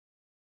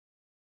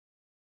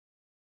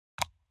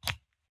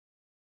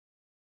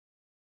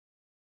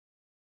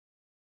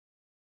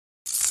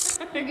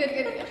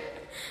Good.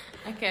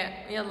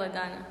 Okay, يلا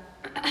دانا.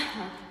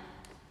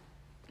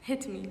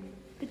 Hit me.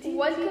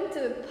 Welcome to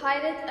the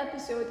pilot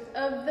episode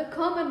of The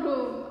Common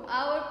Room,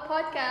 our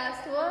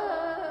podcast.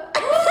 Whoa.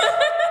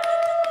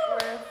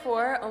 We're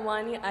four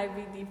Omani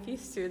IBDP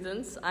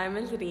students. I'm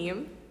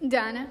Al-Reem.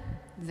 Dana.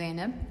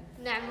 Zainab.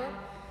 Naima.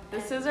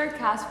 This is our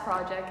cast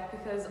project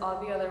because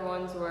all the other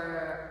ones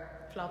were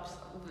Flops.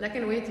 Like,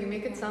 and wait, you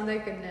make it sound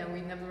like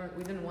we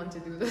didn't want to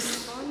do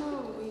this. Oh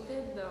no, we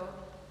did though.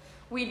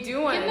 We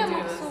do want to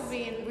do this.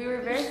 We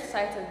were very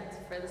excited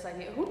for this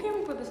idea. Who came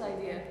up with this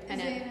idea?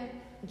 Zainab.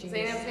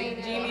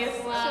 Zainab, genius.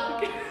 Wow.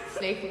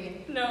 Slay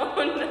queen. No.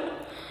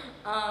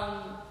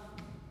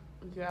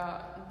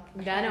 Yeah.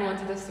 Dana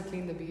wanted us to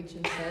clean the beach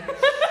instead of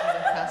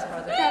the cast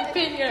project.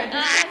 Campaign your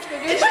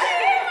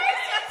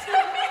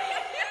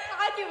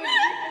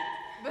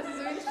But it's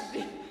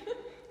really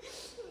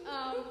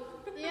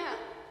Yeah.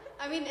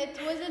 I mean, it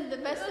wasn't the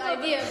best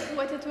idea,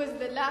 but it was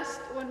the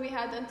last one we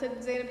had until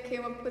Zainab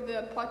came up with the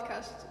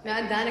podcast. Now,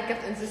 Dana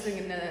kept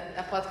insisting that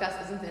a podcast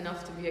isn't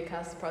enough to be a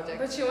cast project.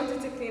 But she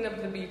wanted to clean up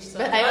the beach, so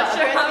But I'm not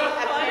sure how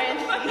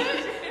apparently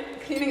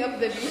cleaning up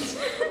the beach.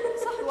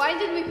 Why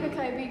did we pick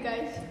IB,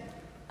 guys?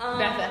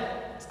 Betha.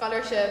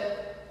 Scholarship.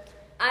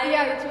 That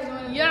was one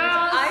of the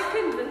I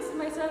convinced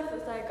myself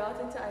that I got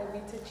into IB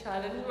to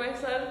challenge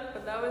myself,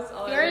 but that was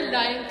all. You're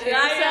lying to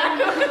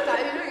I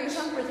don't know, you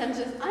sound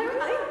pretentious. I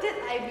did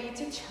IB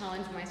to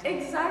challenge myself.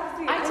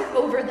 Exactly. I took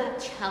over that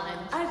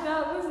challenge.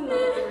 That was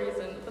not the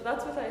reason, but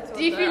that's what I told.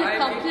 Do you feel her.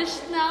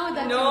 accomplished now?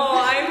 That No,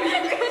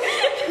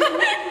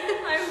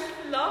 I'm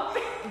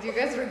flopping. Do you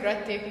guys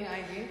regret taking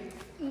IB?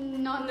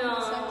 Not No.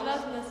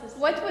 necessarily.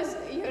 What was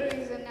your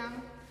reason now?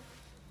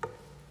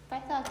 I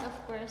thought, of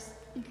course.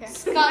 Okay.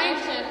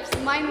 Scholarships.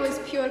 Mine was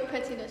pure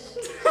pettiness.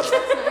 That's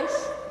nice.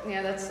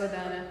 Yeah, that's so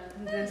Dana.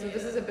 And so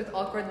this is a bit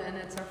awkward, and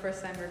it's our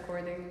first time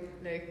recording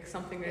like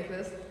something like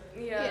this.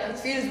 Yeah. It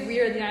feels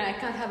weird. Yeah, I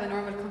can't have a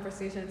normal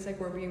conversation. It's like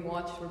we're being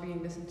watched, we're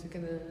being listened to.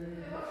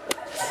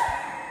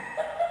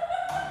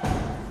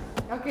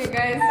 Okay,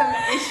 guys, some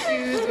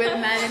issues with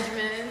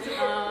management.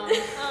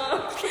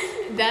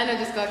 Dana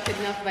just got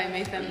kidnapped by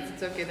Maytham.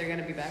 It's okay, they're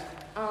gonna be back.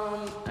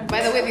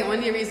 By the way, the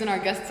only reason our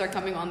guests are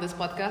coming on this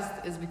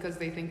podcast is because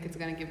they think it's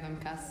gonna give them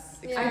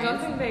cast experience. I don't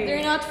think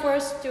They're not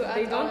forced to.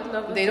 They don't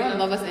love us. They don't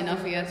love us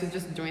enough yet to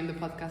just join the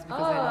podcast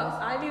because they love us.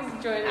 Ali's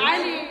joining.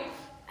 Ali.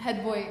 Head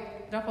boy,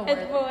 drop a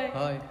Head word. boy.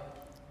 هاي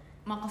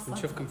ما قصة.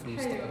 نشوفكم في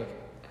المستقبل.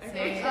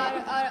 Say.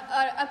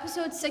 Our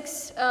episode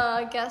 6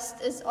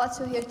 guest is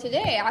also here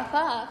today.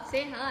 Afaf,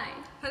 say hi.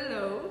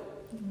 Hello,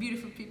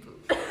 beautiful people.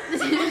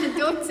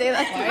 Don't say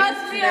that. Why Because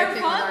is we are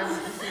flirting with our fun.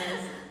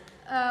 listeners?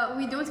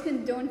 We don't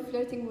condone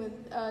flirting with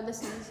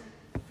listeners.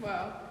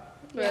 Wow.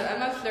 Well, I'm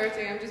not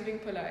flirting, I'm just being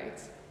polite.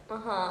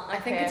 I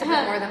think it's a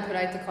bit more than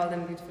polite to call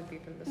them beautiful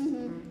people.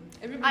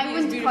 Everybody I is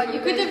wouldn't beautiful. call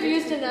You could have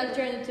used an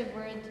alternative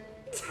word.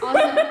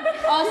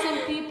 Awesome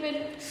people.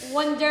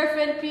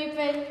 Wonderful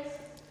people.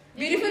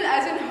 Beautiful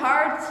as in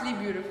hardly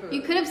beautiful.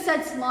 You could have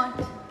said smart.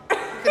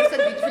 Could have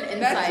said beautiful That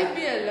inside. should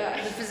be a lie.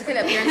 The physical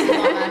appearance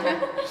does not matter.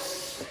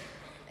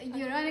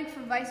 You're running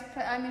for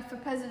for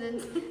president,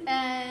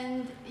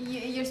 and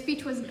your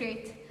speech was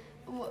great.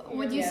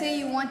 Would you say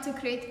you want to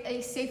create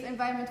a safe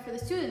environment for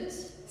the students?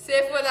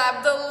 Saiful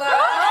Abdullah.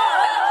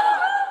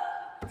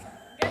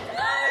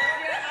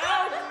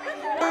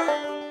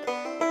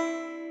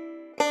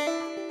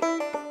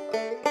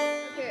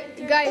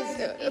 Guys,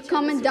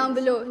 comment down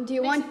below. Do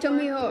you want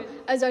Tomiho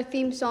as our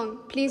theme song?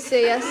 Please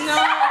say yes.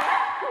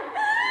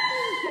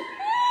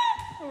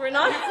 We're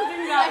not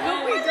putting that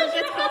one. We don't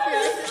get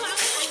copyright.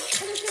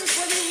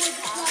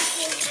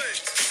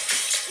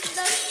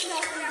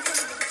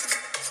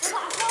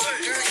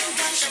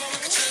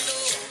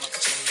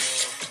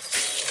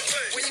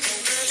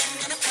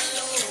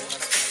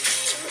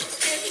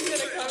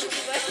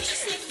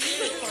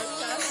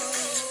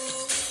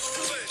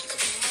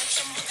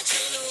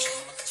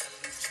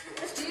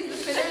 She's the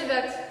pillar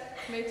that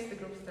makes the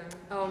group stand.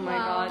 Oh my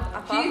god.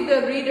 She's the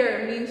reader,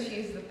 means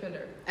she's the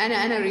pillar.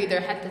 أنا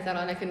reader حتى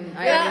ترى لكن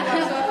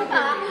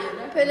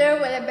Pillar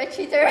ولا bed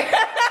cheater.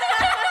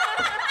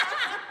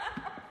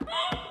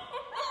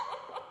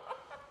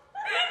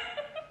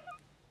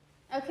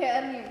 Okay,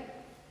 Armin.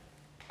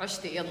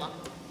 عشتي يلا.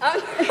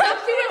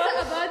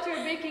 About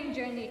your baking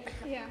journey.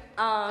 Yeah.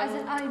 As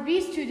an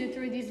IB student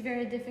through these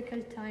very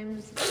difficult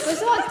times.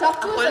 First of all,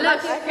 talk to us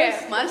about your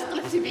first. ما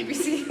طلعتي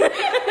BBC.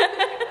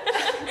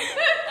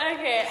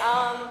 Okay.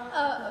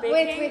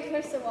 Wait.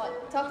 First of all,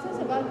 talk to us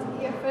about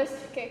your first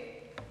cake.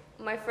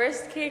 My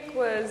first cake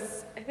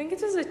was, I think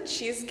it was a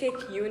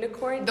cheesecake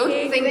unicorn Don't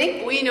cake.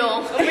 think we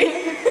know.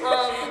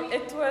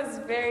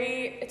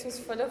 It was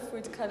full of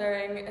food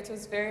coloring. It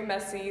was very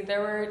messy.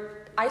 There were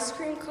ice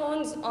cream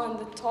cones on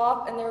the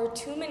top, and there were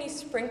too many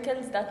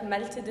sprinkles that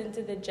melted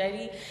into the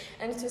jelly,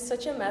 and it was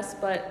such a mess.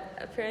 But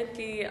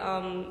apparently,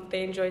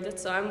 they enjoyed it.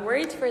 So I'm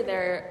worried for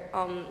their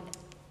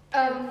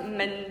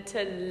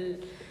mental,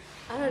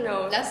 I don't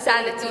know,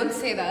 sanity. Don't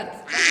say that.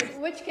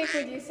 Which cake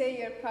would you say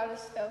you're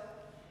proudest of?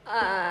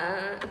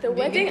 The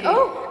wedding. cake.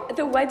 Oh,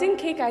 the wedding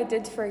cake I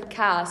did for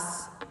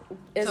Cass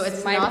is So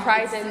it's my not,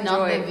 pride it's and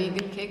not joy. the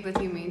vegan cake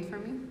that you made for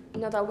me?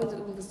 No, that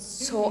was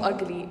so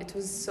ugly. It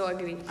was so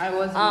ugly. I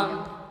was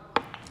Um,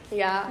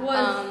 yeah.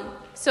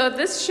 So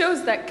this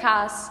shows that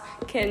Cass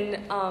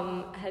can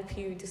help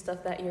you do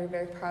stuff that you're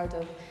very proud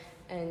of,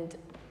 and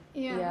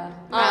yeah.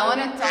 I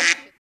want to talk.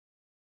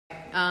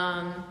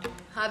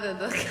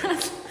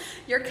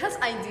 Your Cass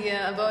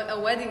idea about a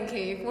wedding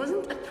cake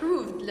wasn't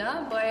approved,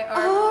 la, by our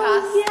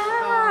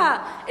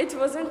past. It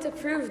wasn't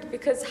approved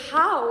because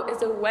how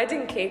is a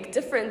wedding cake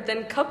different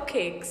than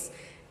cupcakes?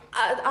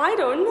 I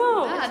don't know.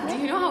 Do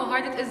you know how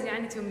hard it is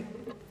يعني, to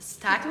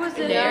stack Was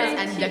it layers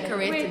like- and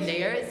decorate wait.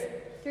 layers?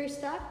 3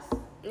 stacks?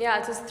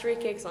 Yeah, it was 3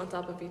 cakes on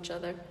top of each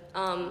other.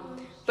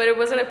 But it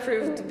wasn't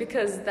approved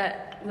because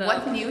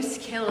What new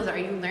skills are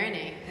you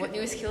learning? What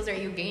new skills are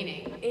you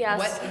gaining? Yes.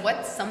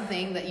 What's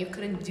something that you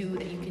couldn't do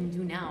that you can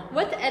do now?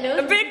 What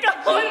else? bake a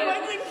whole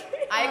wedding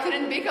cake. I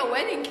couldn't bake a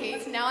wedding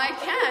cake. Now I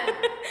can.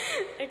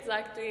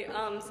 Exactly.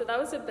 So that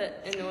was a bit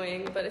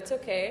annoying, but it's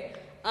okay.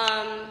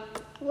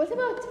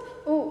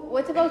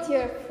 What about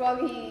your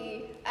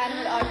froggy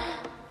animal art?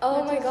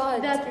 Oh my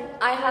god. That's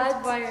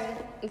viral.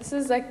 This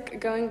is like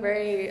going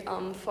very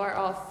far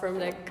off from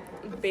like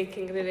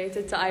baking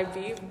related to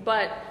IB,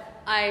 but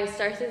I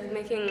started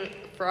making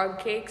frog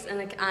cakes and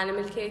like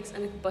animal cakes and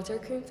like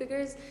buttercream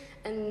figures,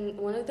 and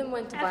one of them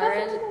went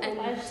viral,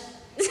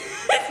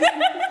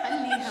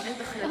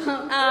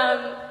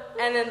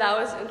 and then that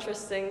was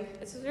interesting.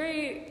 It was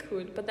very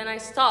cool, but then I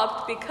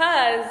stopped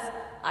because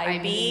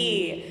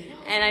IB,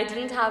 and I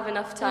didn't have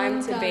enough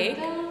time to bake.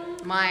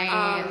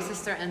 My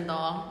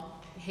sister-in-law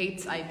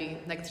hates IB.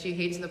 Like, she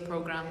hates the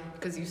program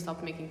because you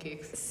stopped making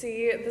cakes.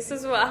 See, this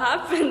is what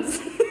happens.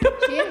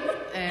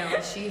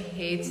 She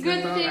hates Good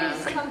the program.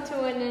 things come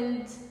to an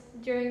end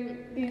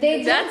during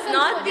That's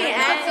not the You're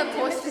end. not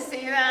supposed to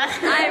say that.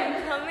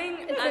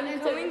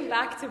 I'm coming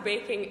back to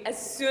baking as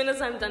soon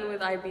as I'm done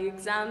with IB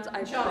exams.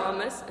 I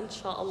promise,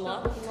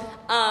 inshallah.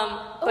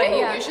 But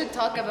yeah, You should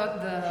talk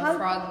about the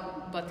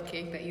frog butt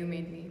cake that you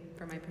made me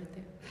for my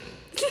birthday.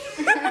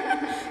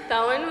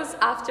 that one was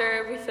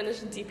after we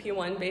finished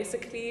DP1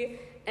 basically,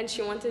 and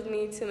she wanted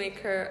me to make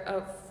her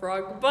a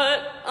frog, but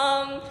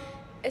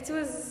it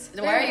was.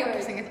 Why are you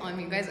pushing it on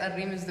me? Guys,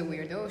 Arim is the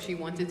weirdo. She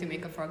wanted to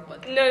make a frog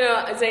butt.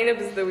 No, Zainab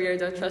is the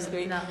weirdo. Trust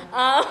me. No.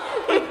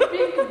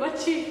 pink butt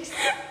cheeks.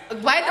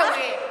 By the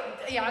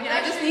way,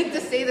 I just need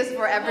to say this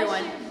for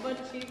everyone. Butt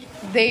cheeks.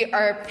 They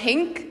are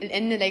pink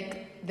and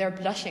like they're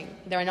blushing.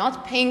 They're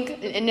not pink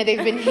and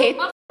they've been hit.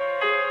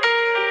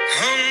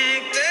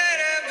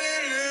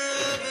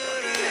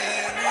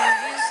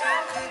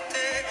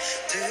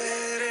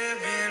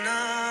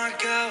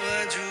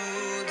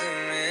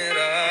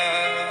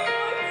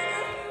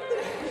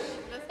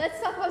 Let's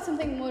talk about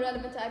something more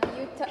relevant, Abby.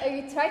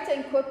 You try to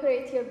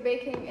incorporate your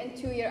baking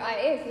into your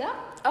IAs, no?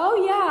 Oh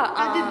yeah.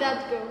 How did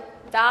that go?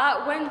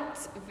 That went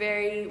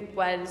very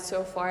well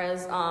so far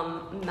as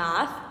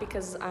math,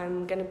 because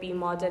I'm gonna be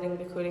modeling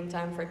the cooling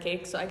time for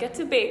cake, so I get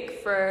to bake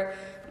for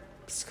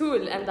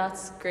school, and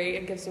that's great.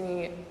 It gives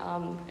me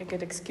a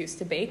good excuse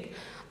to bake.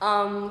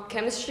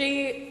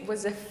 Chemistry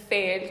was a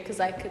fail because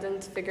I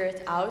couldn't figure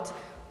it out,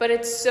 but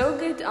it's so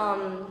good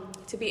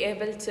to be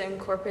able to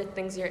incorporate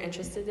things you're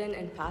interested in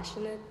and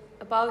passionate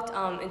about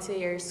into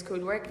your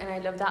schoolwork, and I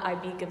love that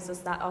IB gives us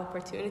that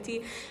opportunity.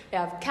 We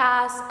have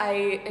Cass.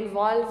 I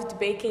involved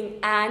baking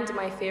and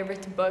my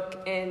favorite book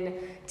in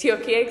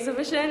TOK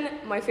exhibition,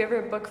 my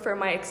favorite book for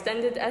my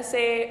extended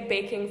essay,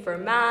 baking for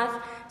math.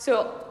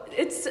 So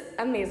it's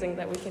amazing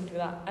that we can do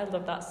that. I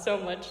love that so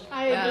much.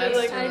 I agree.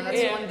 That's true.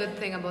 That's yeah. one good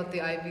thing about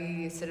the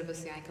IB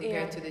syllabus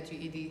compared to the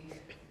GED.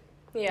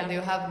 Yeah. And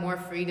you have more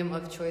freedom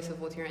of choice of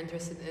what you're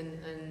interested in,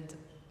 and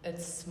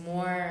it's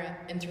more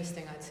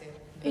interesting, I'd say.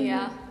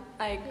 Yeah,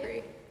 I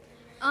agree.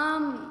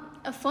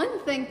 A fun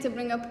thing to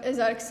bring up is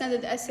our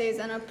extended essays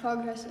and our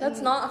progress.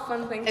 That's not a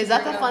fun thing to Is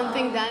that bring a up. fun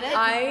thing, Dana?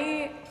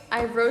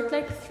 I wrote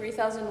like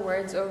 3,000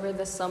 words over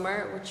the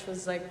summer, which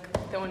was like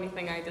the only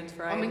thing I did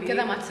for ومن IB.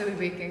 كده ما تسوي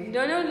baking.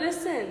 No,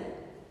 listen.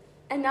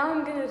 And now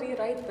I'm gonna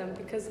rewrite them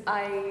because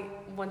I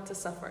want to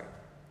suffer.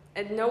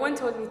 And no one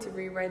told me to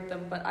rewrite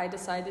them, but I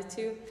decided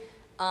to.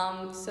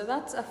 So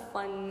that's a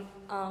fun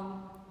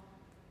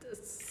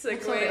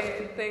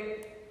segue thing.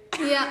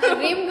 Yeah,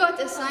 Reem got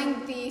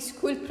assigned the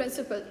school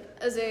principal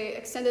as a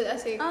extended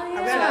essay. Oh,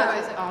 yeah.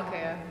 supervisor. Oh,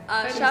 okay,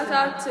 yeah. Shout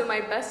out to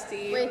my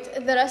bestie. Wait,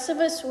 the rest of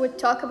us would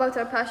talk about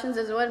our passions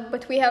as well,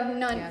 but we have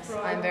none. Yes,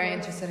 I'm very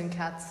interested in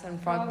cats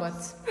and frog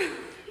butts.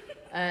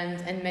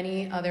 and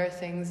many other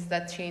things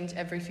that change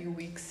every few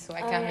weeks, so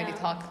I can't really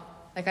talk.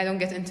 Like, I don't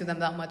get into them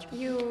that much.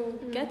 You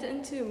get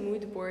into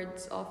mood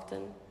boards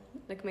often.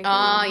 Like making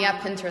Yeah,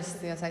 Pinterest.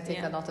 Yes, I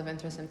take a lot of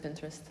interest in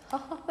Pinterest.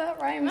 That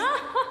rhymes.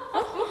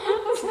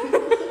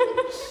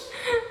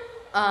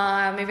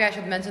 Maybe I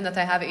should mention that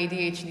I have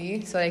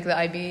ADHD, so like the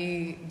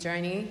IB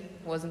journey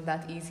wasn't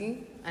that easy,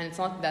 and it's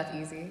not that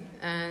easy.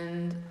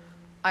 And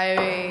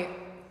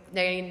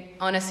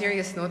on a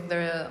serious note,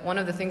 one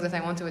of the things that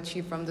I want to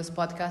achieve from this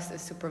podcast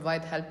is to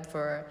provide help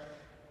for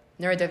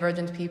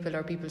neurodivergent people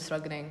or people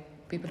struggling,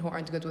 people who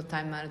aren't good with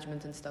time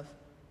management and stuff?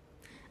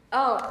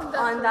 Oh,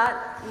 on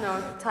that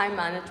note, time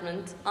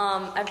management.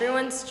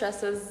 Everyone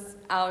stresses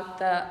out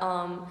that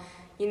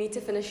you need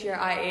to finish your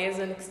IAs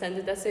and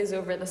extended essays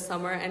over the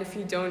summer, and if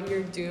you don't,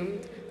 you're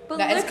doomed. But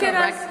That is look at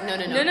correct. us.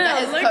 No. No,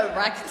 That is look-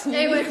 correct.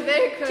 It was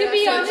very correct. To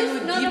be So honest,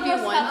 to none of us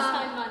DP1 have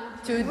time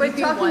management. To We're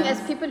talking DP1s.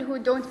 as people who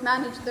don't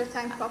manage their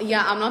time properly.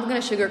 Yeah, I'm not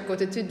gonna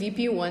sugarcoat it. To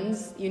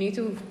DP1s, you need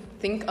to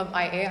think of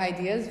IA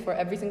ideas for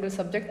every single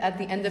subject at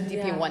the end of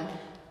DP1.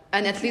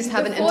 And at least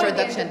have an Before the end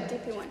introduction. of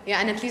DP1. Yeah,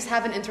 and at least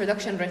have an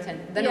introduction written.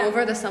 Then Yeah.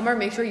 over the summer,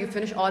 make sure you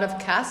finish all of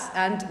CAS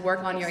and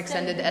work on your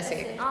extended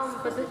essay.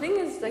 But the thing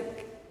is, like,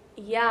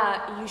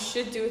 yeah, you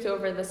should do it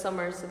over the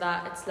summer so that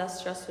it's less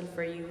stressful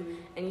for you,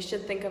 and you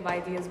should think of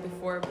ideas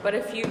before. But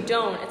if you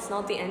don't, it's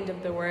not the end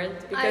of the world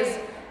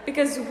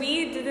because we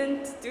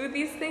didn't do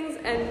these things,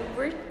 and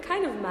we're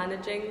kind of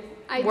managing.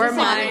 We're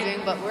disagree. managing,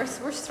 but we're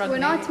struggling.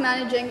 We're not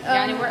managing.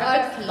 Yeah, we're a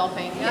our- bit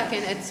flopping.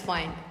 Lakin it's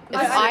fine. If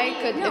I-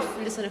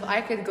 if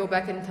I could go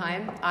back in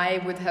time,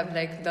 I would have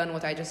like done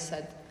what I just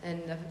said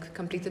and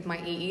completed my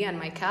EE and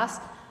my CAS,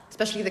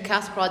 especially the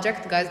CAS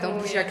project. Guys,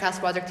 don't push your CAS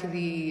project to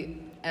the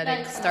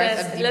like start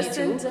of DP2.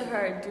 Listen to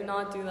her. Do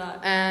not do that.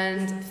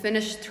 And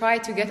try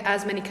to get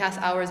as many CAS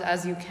hours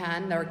as you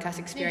can, or CAS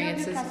They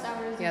experiences. don't do CAS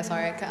hours Yeah,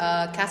 sorry,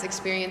 CAS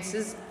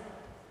experiences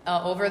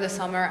over the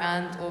summer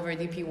and over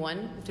DP1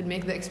 to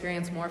make the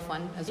experience more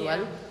fun as Yeah.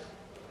 well.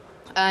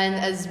 And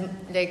as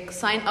like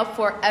sign up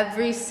for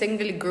every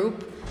single group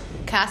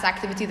CAS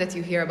activity that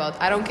you hear about.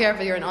 I don't care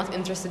if you're not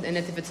interested in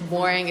it, if it's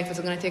boring, if it's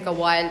going to take a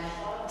while.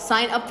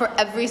 Sign up for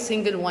every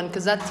single one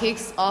because that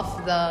takes off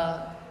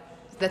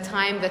the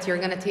time that you're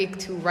going to take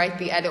to write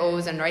the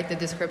LOs and write the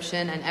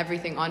description and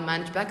everything on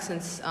ManageBack,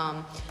 since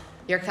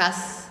your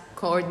CAS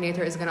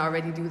coordinator is going to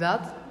already do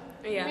that.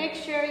 Yeah. Make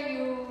sure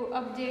you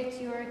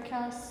update your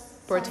CAS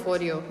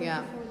Portfolio,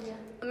 yeah.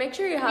 Make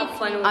sure you have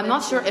fun with I'm it.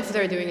 not sure if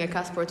they're doing a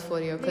CAS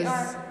portfolio They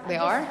because are. they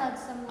I are. just had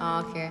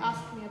someone Okay.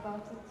 ask me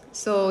about it.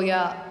 So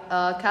yeah,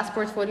 CAS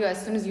portfolio. As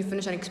soon as you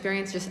finish an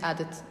experience, just add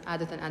it,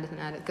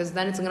 because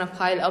then it's gonna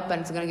pile up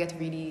and it's gonna get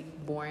really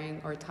boring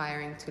or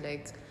tiring to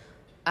like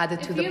add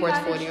it to the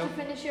portfolio. If you manage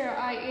to finish your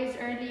IAs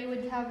early, you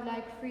would have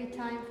like free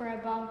time for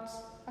about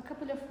a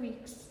couple of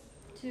weeks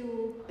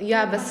to.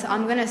 Yeah, but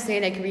I'm gonna say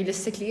like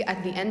realistically,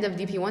 at the end of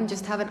DP1,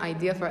 just have an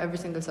idea for every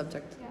single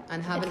subject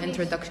and have At an least.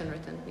 introduction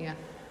written. Yeah,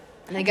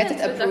 and I get it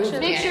approved. Introduction.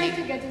 Make يعني. sure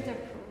to get it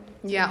approved.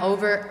 Yeah,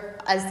 over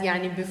as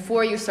يعني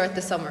before you start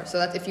the summer, so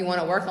that if you want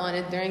to work on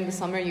it during the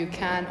summer, you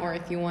can, or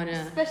if you want to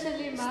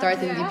Especially math. start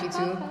in DP2.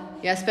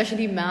 Yeah,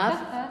 especially math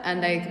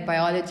and like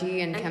biology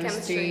and And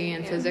chemistry chemistry,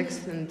 and yeah. physics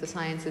and the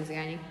sciences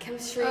يعني.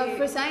 Chemistry.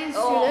 For science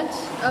Oh. students,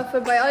 for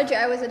biology,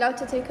 I was allowed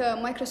to take a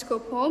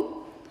microscope home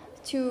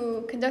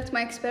to conduct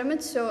my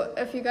experiments. So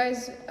if you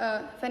guys,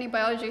 if any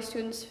biology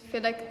students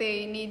feel like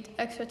they need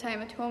extra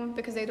time at home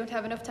because they don't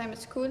have enough time at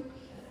school,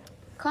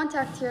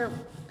 contact your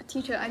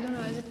teacher. I don't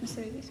know, is it Mr.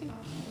 Idrisi?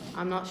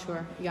 I'm not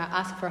sure. Yeah,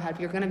 ask for help.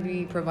 You're gonna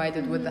be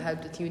provided with the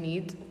help that you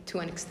need to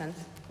an extent.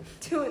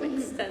 To an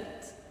extent.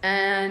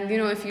 And you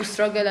know, if you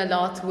struggle a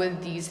lot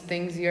with these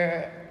things,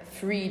 you're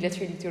free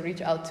literally to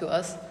reach out to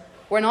us.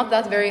 We're not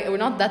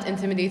that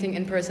intimidating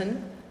in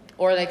person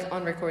or like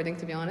on recording,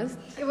 to be honest.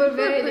 We're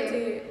very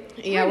late.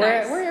 Yeah,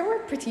 We're we're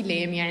pretty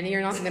lame. يعني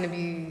you're not gonna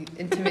be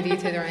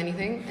intimidated or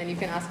anything, and you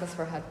can ask us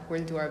for help.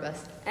 We'll do our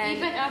best. And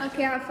Even after.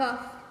 Okay, Afaf.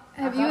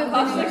 Have you been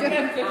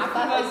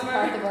Afaf is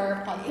part of our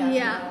podcast.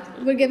 Yeah,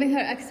 we're giving her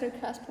extra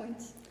class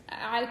points.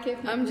 على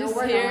كيفنا. I'm just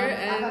we're here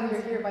not. and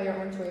You're here by your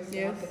own choice. Yes.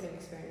 You're not getting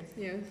experience.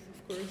 yes,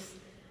 of course.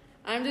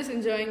 I'm just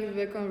enjoying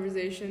the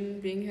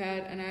conversation being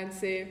had, and I'd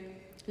say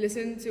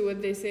listen to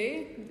what they say.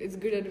 It's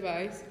good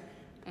advice,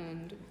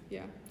 and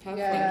yeah, have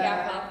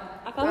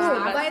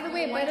fun. By the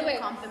way,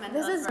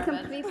 this is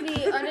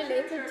completely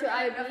unrelated to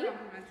IB,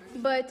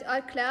 but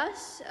our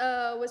class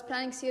was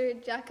planning serial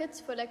jackets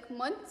for like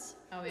months.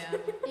 Oh yeah.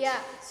 Yeah,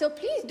 so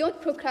please don't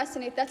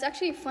procrastinate. That's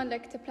actually fun,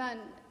 like to plan,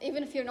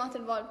 even if you're not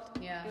involved.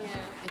 Yeah.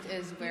 It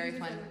is very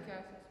fun.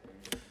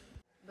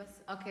 But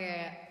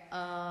okay.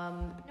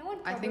 No one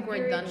I think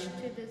probably we're done. reached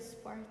to this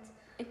part.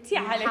 انتي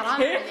على حرام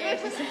كيف.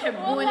 عليك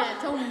يسحبونا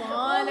تو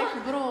مالك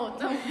برو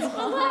تو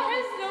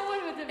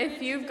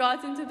If you've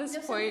gotten to this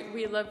point,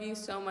 we love you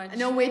so much.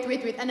 No, wait.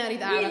 أنا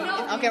أريد أعرف.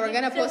 know. Okay, we're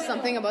gonna So post we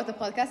something about the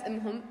podcast.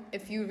 المهم,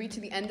 if you reach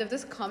the end of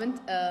this, comment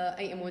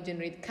أي emoji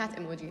نريد. Cat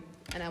emoji.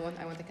 And I want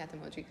a cat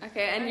emoji.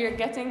 Okay, and you're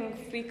getting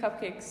free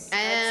cupcakes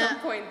at some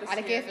point this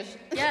على year. كيفش.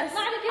 Yes.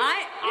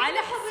 على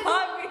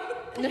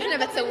حسابي. نحن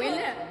بتسوي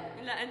لنا.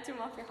 لا انتوا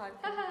ما في حال.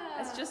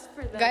 It's just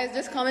for them. Guys,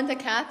 just comment a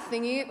cat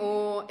thingy,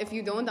 or if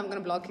you don't, I'm gonna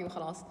block you.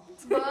 خلاص.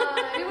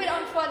 We will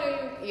unfollow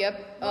you. Yep.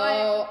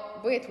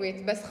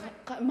 Wait. بس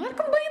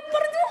مالكم بيض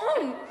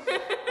بردوهم.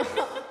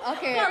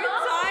 Okay. I'm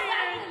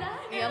tired.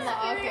 يلا.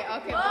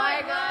 Okay.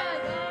 Bye,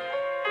 guys.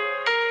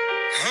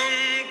 हम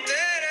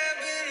तेरे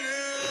बिन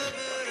अब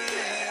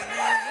रह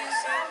नहीं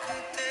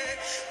सकते,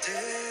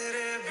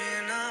 तेरे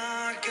बिना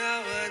क्या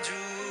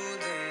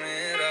वजूद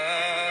मेरा.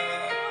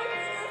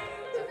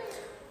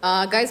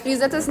 Guys, please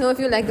let us know if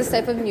you like this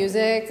type of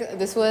music.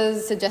 This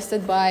was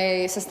suggested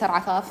by Sister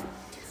Afaf.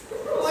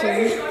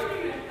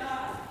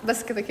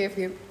 بس كده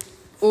كافي.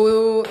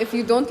 If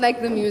you don't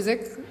like the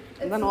music,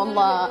 then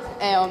والله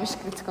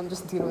مشكلتكم,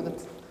 just deal with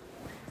it.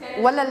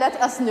 ولا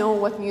let us know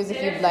what music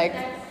you'd like.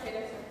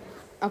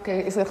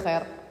 Okay, يصير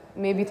خير.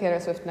 Maybe Taylor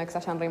Swift next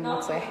عشان ريم ما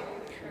تصيح.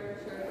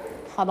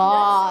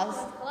 خلاص.